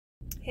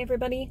Hey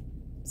everybody,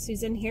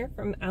 Susan here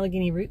from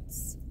Allegheny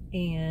Roots,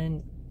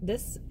 and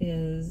this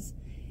is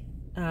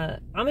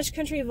Amish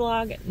Country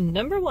Vlog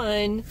number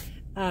 1,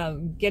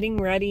 getting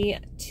ready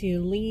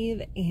to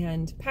leave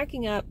and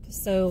packing up,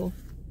 so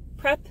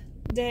prep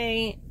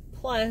day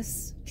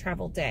plus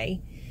travel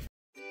day.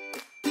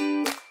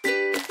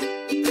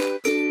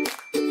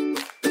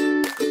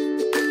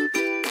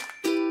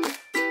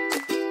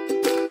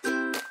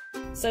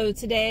 So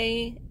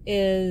today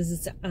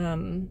is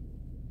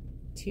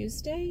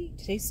Tuesday?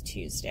 Today's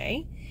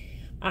Tuesday.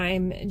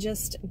 I'm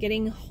just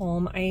getting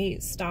home. I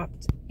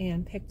stopped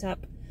and picked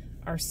up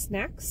our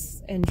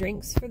snacks and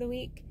drinks for the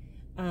week.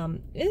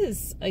 It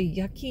is a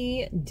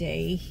yucky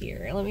day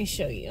here. Let me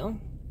show you.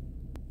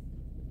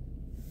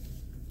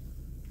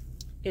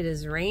 It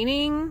is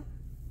raining.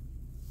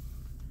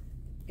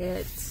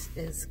 It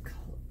is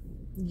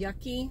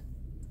yucky.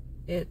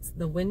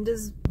 The wind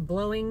is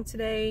blowing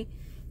today.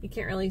 You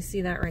can't really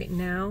see that right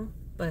now,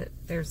 but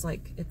there's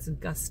it's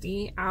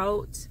gusty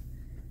out.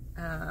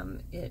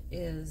 It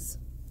is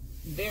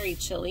very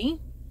chilly,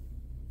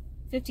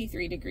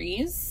 53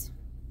 degrees.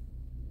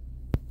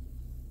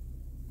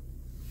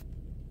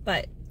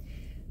 But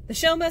the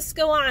show must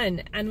go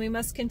on and we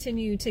must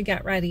continue to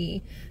get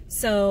ready.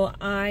 So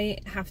I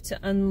have to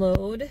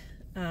unload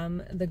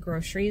the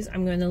groceries.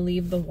 I'm going to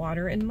leave the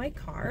water in my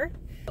car.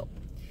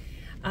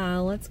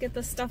 Let's get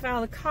the stuff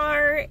out of the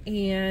car,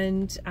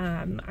 and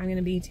I'm going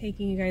to be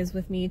taking you guys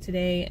with me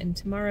today and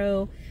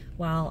tomorrow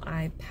while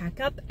I pack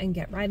up and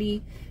get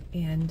ready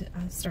and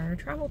start our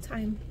travel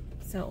time.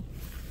 So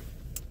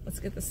let's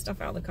get the stuff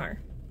out of the car.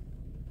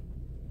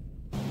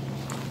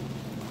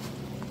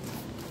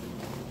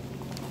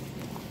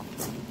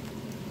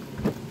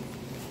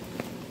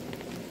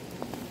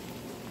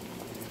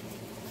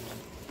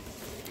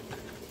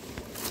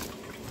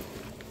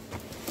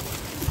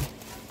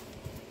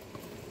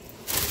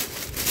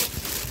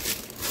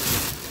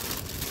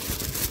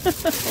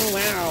 Oh,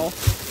 wow.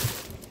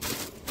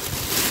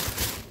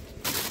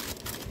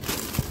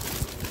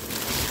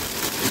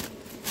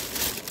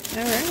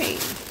 All right.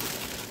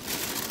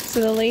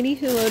 So the lady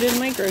who loaded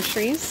my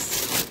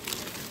groceries,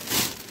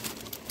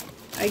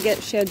 I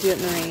get she had to do it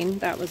in the rain.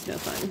 That was no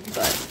fun,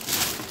 but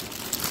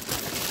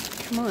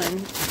come on.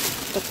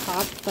 The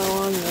top fell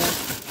on the,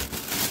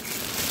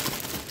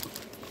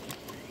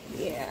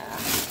 yeah.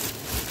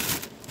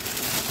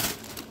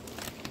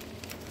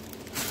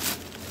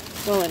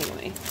 Well,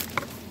 anyway.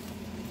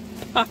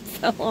 Top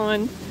fell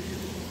on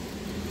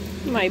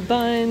my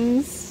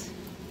buns.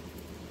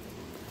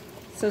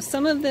 So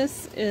some of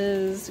this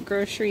is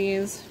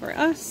groceries for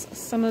us,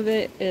 some of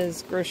it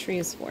is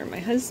groceries for my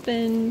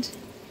husband.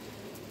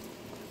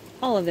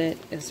 All of it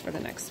is for the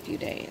next few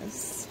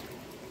days.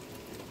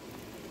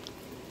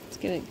 It's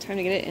time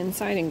to get it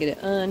inside and get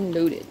it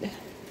unloaded.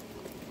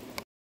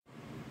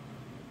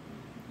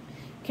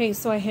 Okay,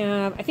 so I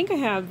think I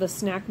have the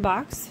snack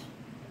box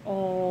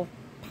all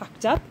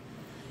packed up.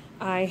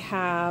 I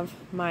have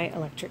my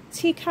electric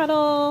tea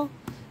kettle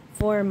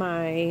for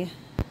my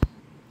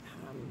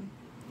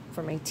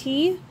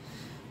tea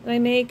that I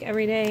make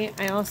every day.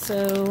 I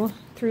also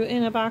threw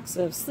in a box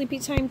of sleepy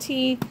time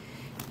tea in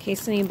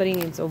case anybody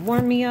needs to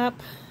warm me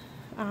up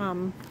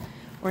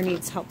or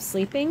needs help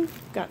sleeping.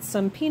 Got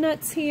some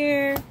peanuts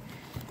here,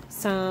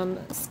 some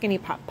Skinny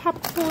Pop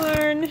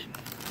popcorn,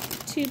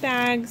 2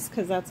 bags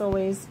because that's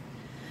always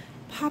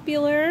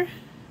popular.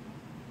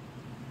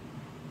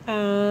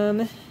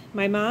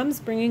 My mom's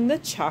bringing the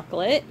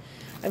chocolate.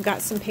 I've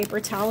got some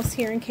paper towels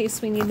here in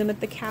case we need them at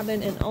the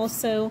cabin, and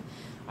also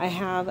I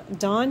have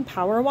Dawn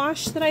Power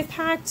Wash that I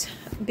packed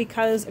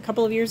because a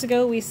couple of years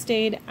ago we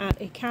stayed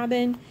at a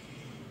cabin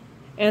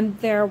and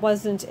there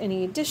wasn't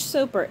any dish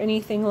soap or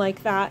anything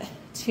like that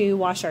to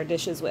wash our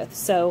dishes with.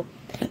 So,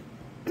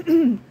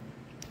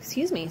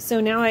 excuse me.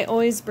 So now I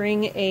always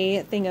bring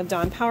a thing of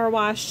Dawn Power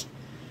Wash,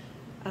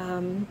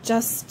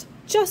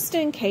 just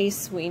in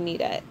case we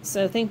need it.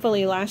 So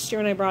thankfully last year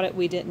when I brought it,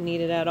 we didn't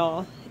need it at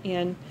all.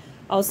 And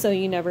also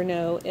you never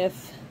know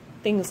if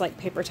things like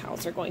paper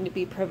towels are going to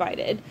be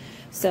provided.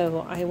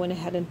 So I went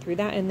ahead and threw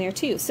that in there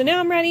too. So now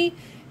I'm ready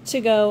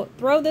to go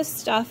throw this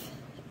stuff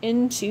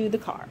into the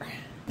car.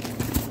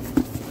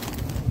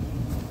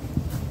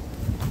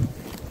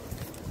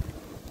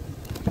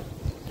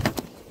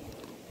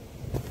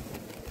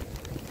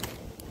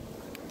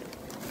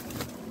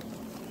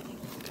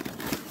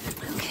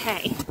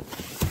 Okay.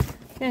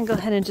 I'm gonna go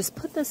ahead and just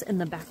put this in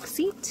the back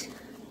seat.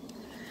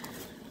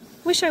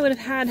 Wish I would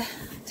have had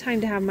time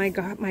to have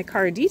my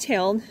car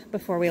detailed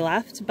before we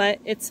left, but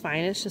it's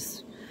fine. It's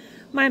just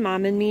my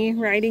mom and me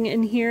riding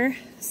in here.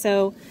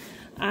 So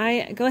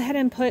I go ahead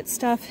and put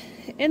stuff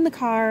in the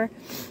car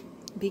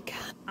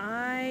because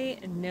I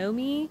know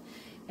me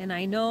and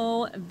I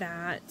know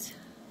that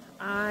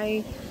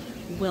I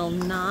will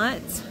not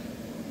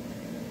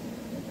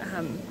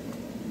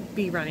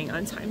be running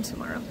on time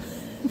tomorrow.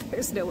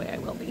 There's no way I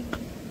will be.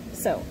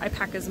 So I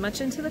pack as much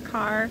into the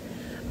car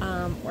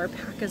or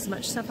pack as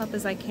much stuff up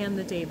as I can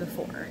the day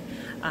before.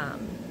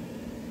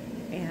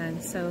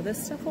 And so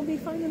this stuff will be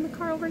fine in the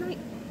car overnight.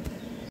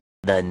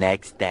 The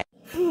next day.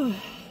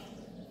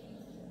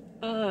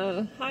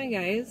 Hi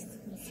guys.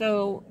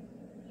 So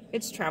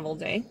it's travel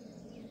day.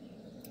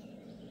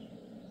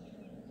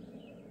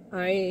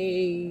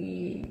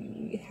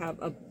 I have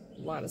a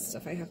lot of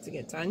stuff I have to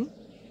get done.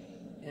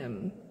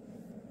 I'm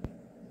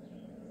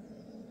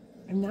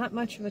not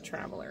much of a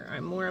traveler.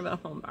 I'm more of a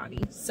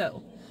homebody.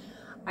 So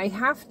I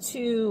have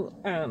to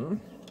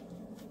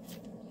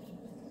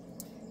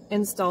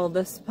install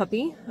this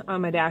puppy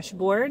on my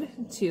dashboard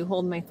to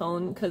hold my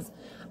phone because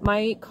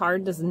my car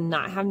does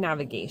not have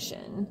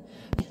navigation.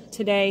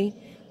 Today,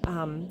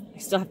 I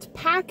still have to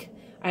pack.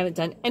 I haven't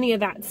done any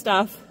of that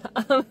stuff.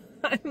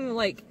 I'm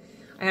like,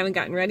 I haven't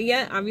gotten ready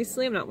yet.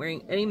 Obviously, I'm not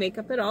wearing any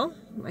makeup at all.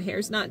 My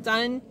hair's not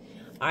done.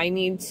 I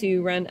need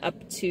to run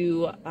up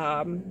to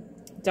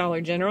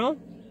Dollar General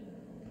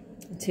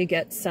to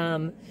get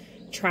some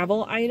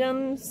travel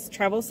items,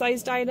 travel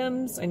sized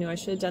items. I know I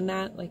should have done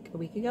that like a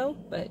week ago,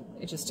 but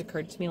it just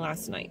occurred to me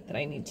last night that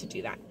I need to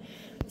do that.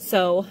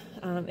 So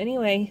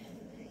anyway,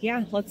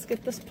 yeah, let's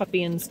get this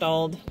puppy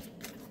installed.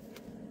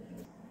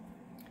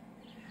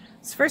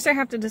 So first I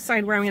have to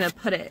decide where I'm going to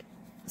put it.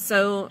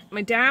 So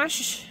my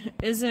dash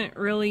isn't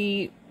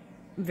really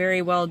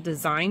very well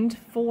designed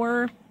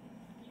for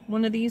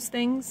one of these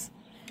things.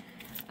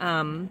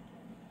 I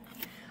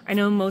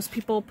know most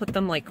people put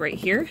them like right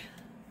here.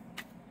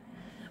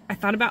 I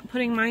thought about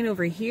putting mine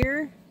over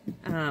here,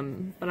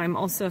 but I'm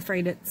also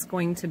afraid it's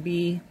going to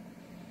be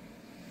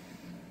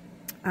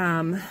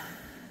in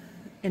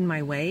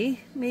my way,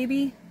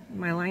 maybe,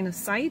 my line of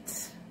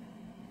sight.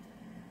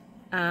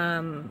 So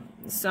I'm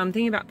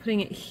thinking about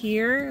putting it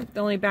here. The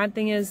only bad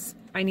thing is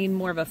I need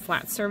more of a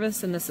flat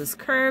surface, and this is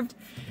curved,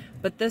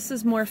 but this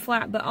is more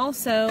flat, but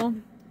also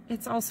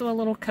it's also a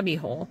little cubby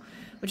hole,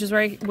 which is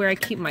where I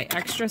keep my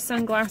extra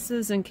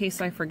sunglasses in case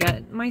I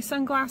forget my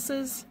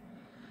sunglasses.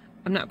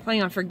 I'm not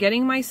planning on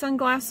forgetting my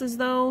sunglasses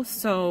though,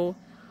 so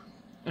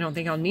I don't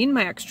think I'll need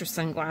my extra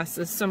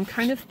sunglasses. So I'm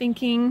kind of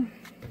thinking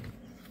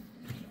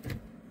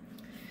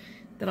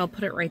that I'll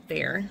put it right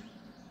there.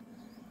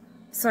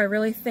 So I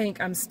really think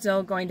I'm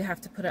still going to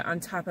have to put it on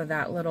top of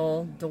that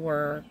little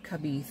door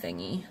cubby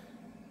thingy,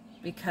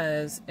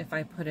 because if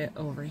I put it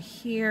over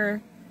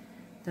here,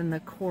 then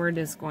the cord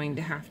is going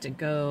to have to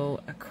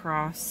go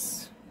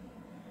across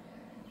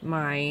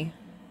my,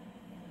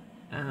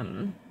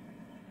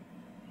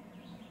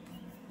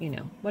 you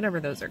know, whatever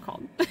those are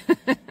called. So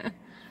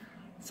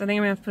I think I'm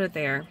gonna have to put it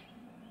there.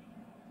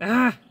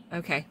 Ah,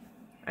 okay.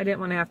 I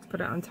didn't want to have to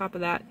put it on top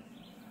of that,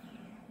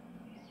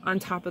 on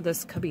top of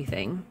this cubby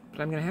thing,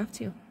 but I'm gonna have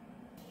to.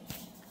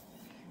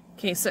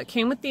 Okay, so it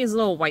came with these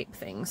little wipe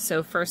things.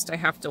 So first I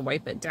have to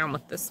wipe it down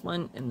with this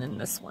one and then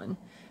this one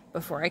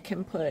before I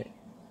can put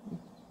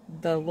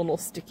the little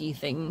sticky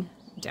thing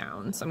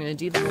down. So I'm gonna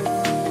do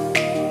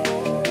that.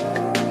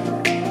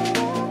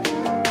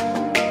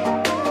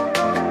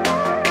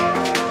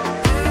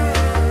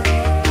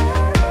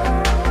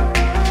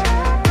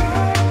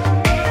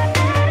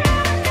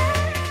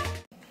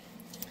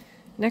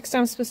 Next,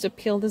 I'm supposed to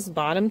peel this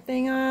bottom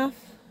thing off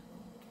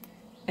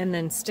and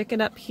then stick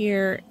it up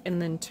here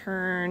and then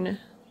turn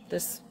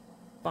this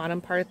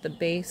bottom part at the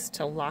base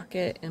to lock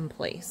it in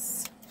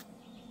place.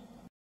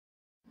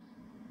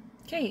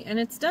 Okay, and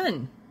it's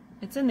done.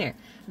 It's in there.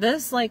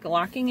 This like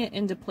locking it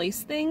into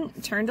place thing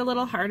turned a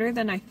little harder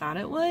than I thought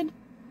it would.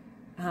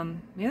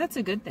 Maybe that's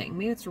a good thing.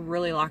 Maybe it's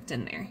really locked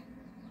in there.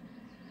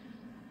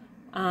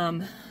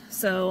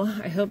 So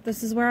I hope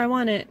this is where I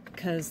want it,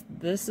 because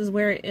this is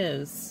where it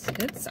is.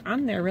 It's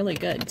on there really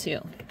good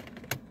too.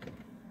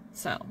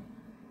 So,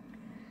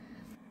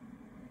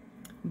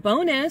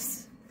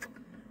 bonus,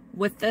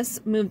 with this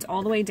moved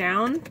all the way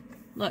down,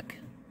 look,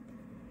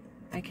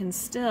 I can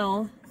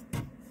still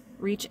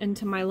reach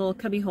into my little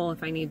cubby hole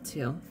if I need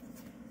to.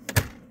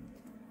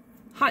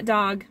 Hot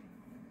dog.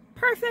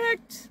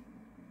 Perfect!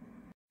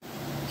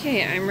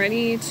 Okay, I'm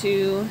ready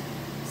to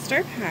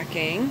start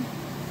packing.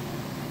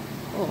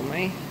 Oh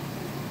my.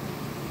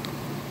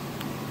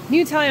 You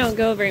can tell I don't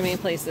go very many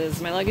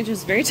places. My luggage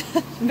is very,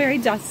 very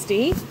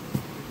dusty.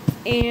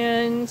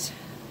 And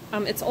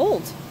it's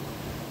old.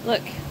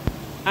 Look,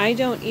 I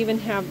don't even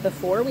have the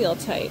 4-wheel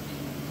type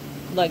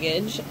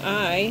luggage.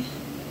 I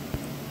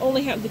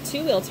only have the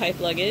 2-wheel type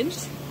luggage.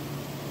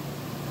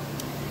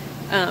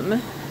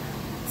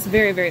 It's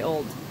very, very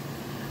old.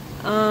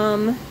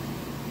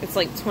 It's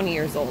like 20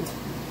 years old.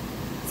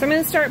 So I'm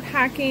going to start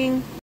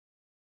packing.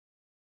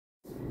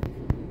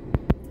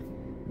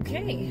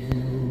 Okay,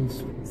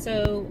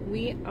 so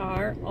we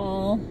are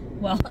all,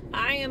 well,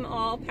 I am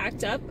all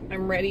packed up.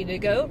 I'm ready to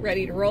go,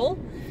 ready to roll,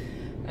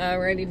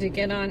 ready to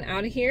get on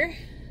out of here.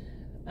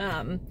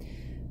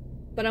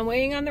 But I'm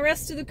waiting on the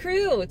rest of the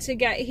crew to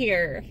get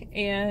here.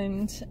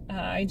 And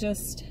I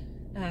just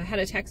had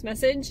a text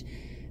message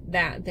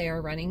that they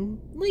are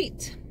running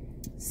late.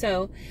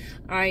 So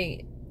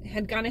I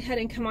had gone ahead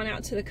and come on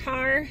out to the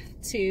car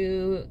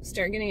to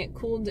start getting it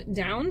cooled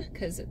down,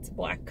 because it's a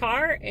black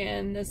car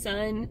and the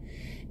sun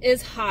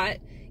is hot,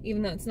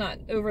 even though it's not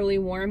overly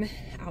warm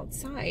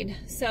outside.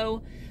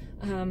 So,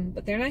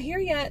 but they're not here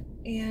yet,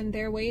 and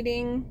they're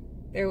waiting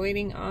They're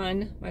waiting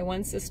on my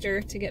one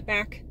sister to get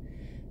back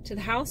to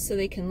the house so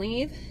they can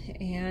leave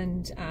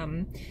and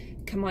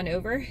come on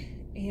over,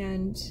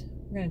 and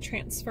we're going to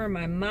transfer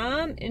my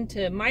mom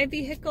into my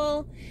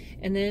vehicle,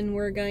 and then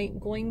we're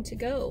going to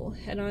go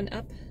head on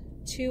up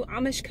to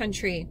Amish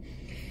country.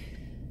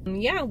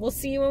 Yeah, we'll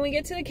see you when we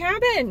get to the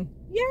cabin.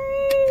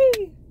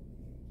 Yay!